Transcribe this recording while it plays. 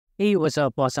Hey, what's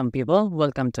up, awesome people?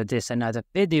 Welcome to this another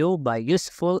video by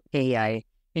Useful AI.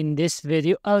 In this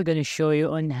video, I'm gonna show you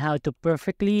on how to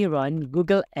perfectly run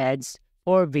Google Ads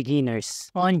for beginners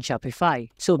on Shopify.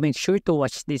 So make sure to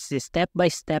watch this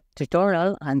step-by-step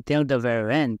tutorial until the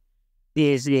very end.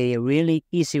 This is a really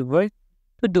easy work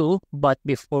to do, but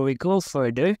before we go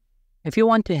further, if you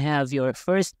want to have your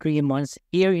first 3 months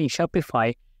here in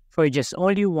Shopify for just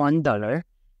only $1,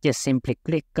 just simply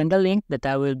click on the link that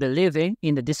I will be leaving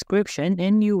in the description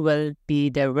and you will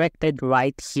be directed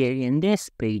right here in this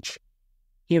page.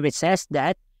 Here it says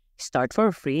that start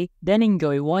for free, then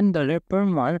enjoy $1 per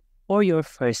month for your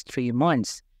first 3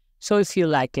 months. So if you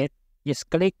like it, just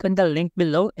click on the link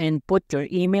below and put your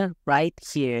email right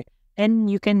here. And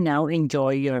you can now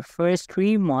enjoy your first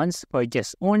 3 months for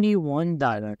just only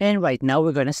 $1. And right now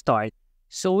we're gonna start.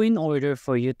 So in order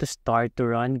for you to start to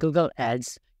run Google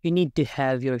Ads, you need to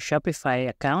have your Shopify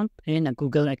account and a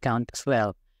Google account as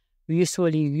well. We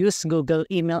usually use Google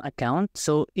email account,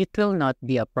 so it will not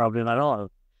be a problem at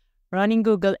all. Running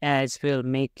Google Ads will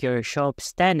make your shop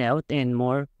stand out and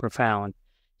more profound.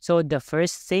 So the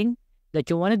first thing that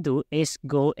you want to do is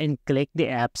go and click the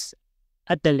apps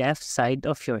at the left side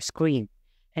of your screen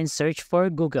and search for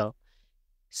Google.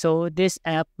 So this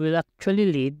app will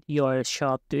actually lead your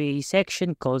shop to a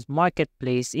section called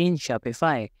Marketplace in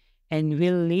Shopify and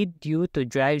will lead you to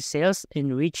drive sales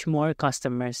and reach more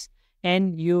customers.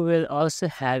 And you will also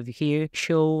have here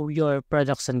show your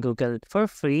products on Google for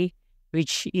free,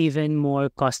 reach even more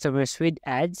customers with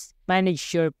ads,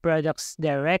 manage your products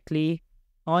directly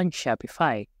on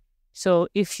Shopify. So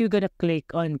if you're gonna click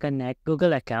on Connect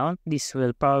Google account, this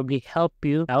will probably help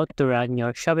you out to run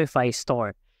your Shopify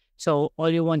store. So all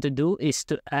you want to do is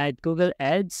to add Google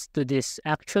Ads to this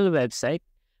actual website,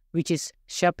 which is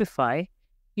Shopify.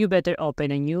 You better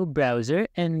open a new browser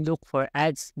and look for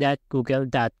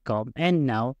ads.google.com and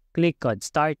now click on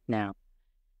Start Now.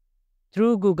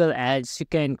 Through Google Ads, you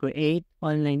can create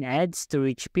online ads to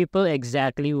reach people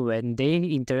exactly when they're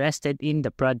interested in the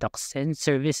products and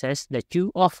services that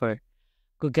you offer.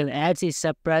 Google Ads is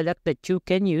a product that you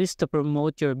can use to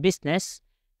promote your business,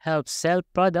 help sell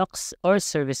products or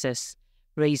services,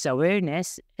 raise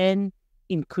awareness, and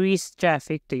increase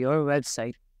traffic to your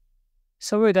website.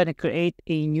 So we're going to create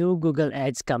a new Google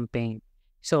Ads campaign.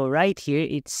 So right here,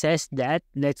 it says that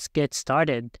let's get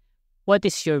started. What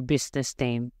is your business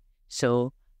name?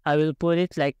 So I will put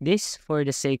it like this for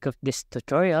the sake of this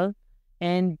tutorial.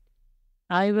 And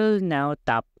I will now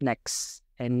tap next.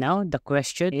 And now the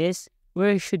question is,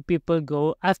 where should people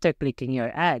go after clicking your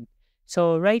ad?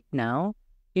 So right now,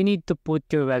 you need to put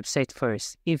your website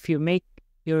first. If you make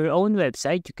your own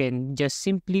website, you can just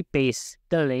simply paste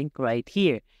the link right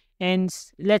here. And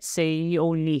let's say you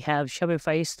only have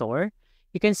Shopify store,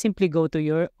 you can simply go to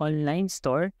your online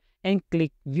store and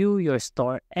click view your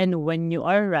store. And when you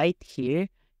are right here,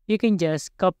 you can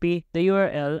just copy the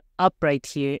URL up right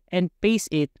here and paste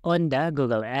it on the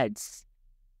Google Ads.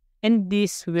 And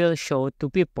this will show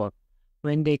to people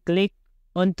when they click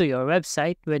onto your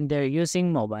website when they're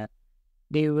using mobile.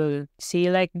 They will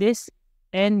see like this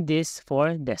and this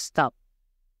for desktop.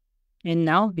 And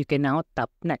now you can now tap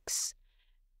next.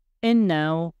 And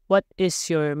now, what is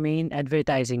your main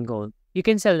advertising goal? You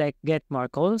can select get more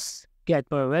calls, get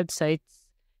more websites,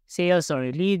 sales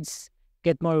or leads,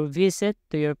 get more visit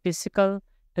to your physical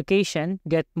location,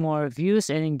 get more views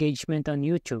and engagement on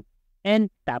YouTube, and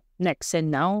tap next.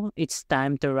 And now it's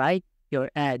time to write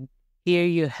your ad. Here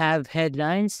you have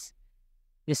headlines,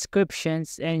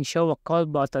 descriptions, and show a call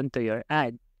button to your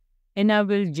ad. And I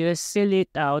will just fill it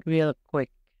out real quick.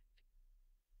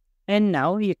 And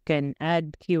now you can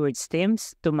add keyword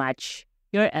themes to match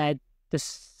your ad to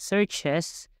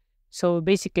searches. So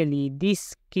basically,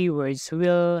 these keywords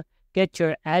will get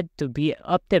your ad to be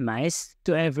optimized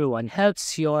to everyone,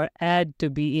 helps your ad to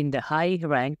be in the high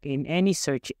rank in any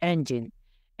search engine.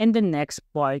 And the next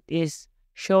part is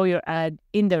show your ad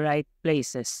in the right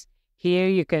places. Here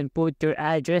you can put your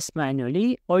address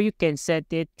manually or you can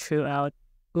set it throughout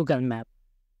Google Maps.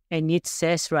 And it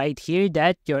says right here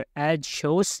that your ad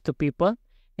shows to people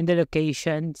in the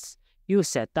locations you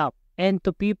set up. And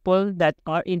to people that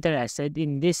are interested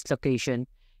in this location,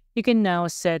 you can now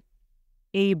set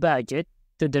a budget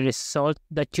to the result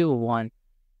that you want.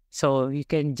 So you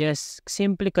can just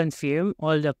simply confirm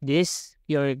all of this,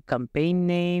 your campaign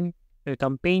name, your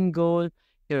campaign goal,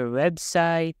 your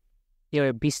website,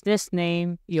 your business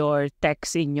name, your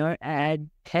text in your ad,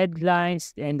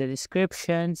 headlines and the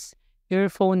descriptions, your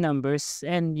phone numbers,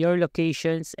 and your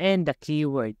locations, and the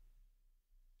keyword.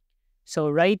 So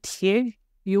right here,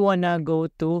 you wanna go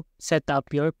to set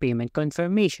up your payment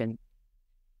confirmation.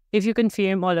 If you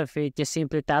confirm all of it, just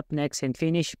simply tap next and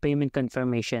finish payment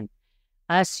confirmation.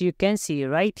 As you can see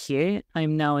right here,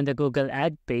 I'm now on the Google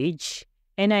ad page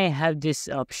and I have this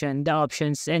option, the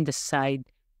options and the side,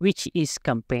 which is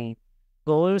campaign,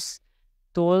 goals,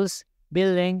 tools,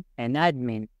 billing, and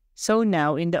admin. So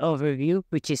now in the overview,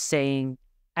 which is saying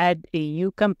add a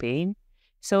new campaign.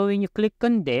 So when you click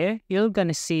on there, you're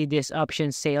gonna see this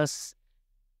option: sales,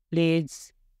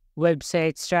 leads,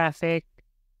 websites, traffic,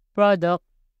 product,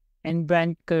 and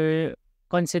brand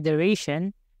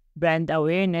consideration, brand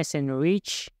awareness and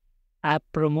reach, app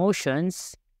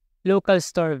promotions, local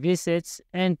store visits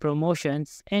and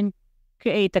promotions, and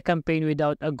create a campaign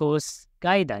without a goals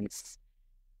guidance.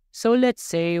 So let's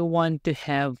say you want to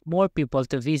have more people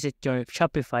to visit your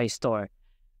Shopify store.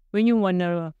 When you want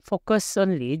to focus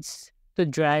on leads to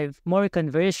drive more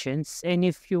conversions, and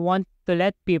if you want to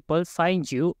let people find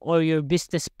you or your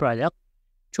business product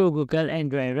through Google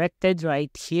and directed right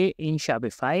here in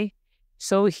Shopify.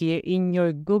 So here in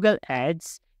your Google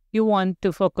Ads, you want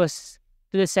to focus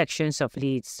to the sections of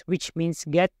leads, which means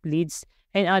get leads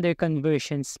and other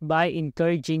conversions by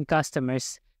encouraging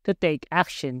customers to take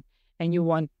action. And you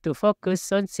want to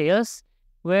focus on sales,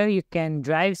 where you can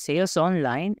drive sales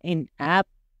online, in app,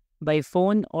 by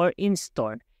phone, or in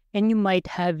store. And you might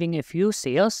having a few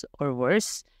sales, or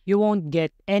worse, you won't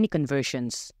get any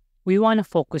conversions. We want to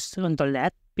focus on to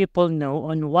let people know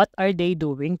on what are they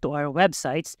doing to our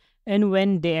websites and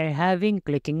when they are having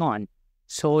clicking on.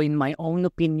 So in my own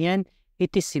opinion,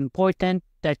 it is important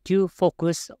that you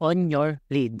focus on your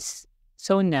leads.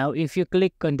 So now if you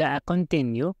click on the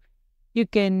continue, you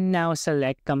can now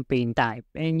select campaign type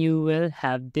and you will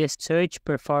have this search,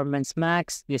 performance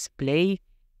max, display,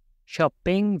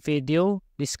 shopping, video,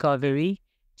 discovery.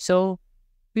 So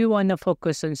we want to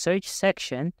focus on search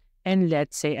section, and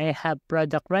let's say I have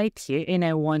product right here and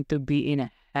I want to be in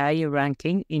a high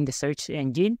ranking in the search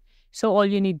engine. So all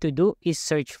you need to do is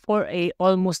search for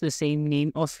almost the same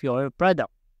name of your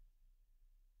product.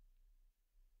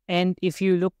 And if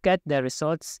you look at the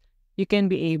results, you can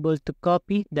be able to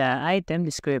copy the item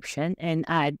description and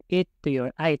add it to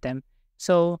your item.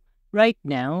 So right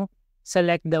now,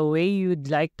 select the way you'd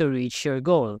like to reach your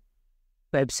goal: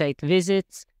 website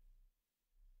visits,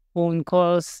 phone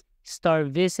calls, store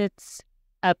visits,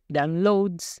 app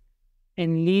downloads,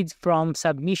 and leads from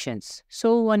submissions.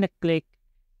 So want to click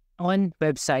on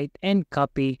website and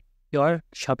copy your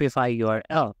Shopify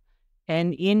URL.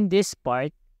 And in this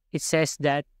part, it says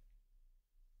that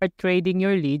are trading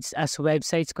your leads as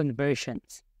websites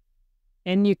conversions.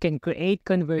 And you can create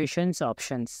conversions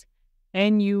options.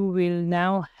 And you will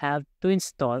now have to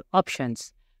install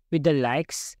options with the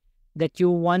likes that you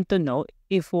want to know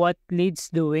if what leads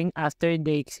doing after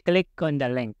they click on the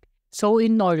link. So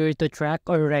in order to track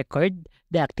or record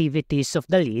the activities of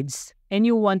the leads, and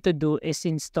you want to do is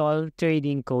install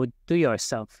trading code to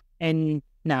yourself. And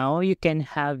now you can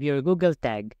have your Google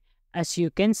tag. As you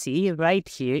can see right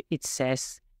here, it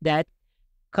says that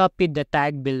copy the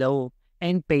tag below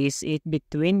and paste it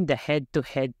between the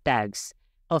head-to-head tags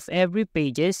of every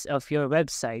pages of your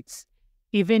websites.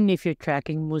 Even if you're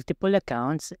tracking multiple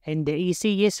accounts, and the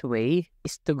easiest way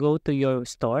is to go to your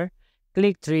store,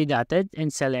 click three-dotted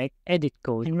and select edit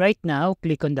code. And right now,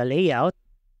 click on the layout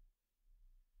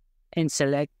and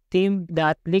select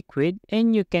theme.liquid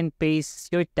and you can paste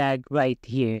your tag right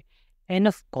here. And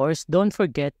of course, don't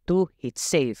forget to hit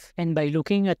save. And by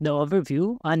looking at the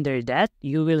overview, under that,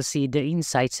 you will see the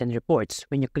insights and reports.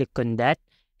 When you click on that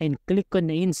and click on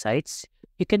the insights,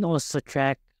 you can also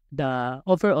track the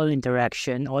overall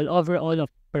interaction or overall of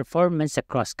performance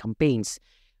across campaigns.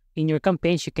 In your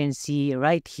campaigns, you can see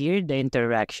right here the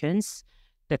interactions,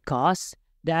 the cost,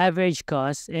 the average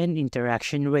cost, and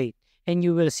interaction rate. And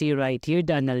you will see right here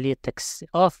the analytics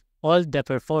of all the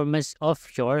performance of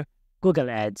your Google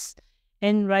Ads.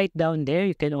 And right down there,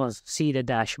 you can also see the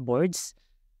dashboards.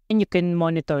 And you can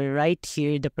monitor right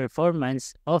here the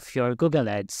performance of your Google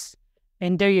Ads.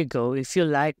 And there you go. If you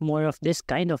like more of this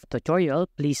kind of tutorial,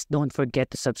 please don't forget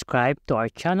to subscribe to our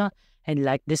channel and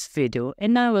like this video.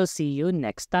 And I will see you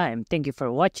next time. Thank you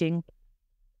for watching.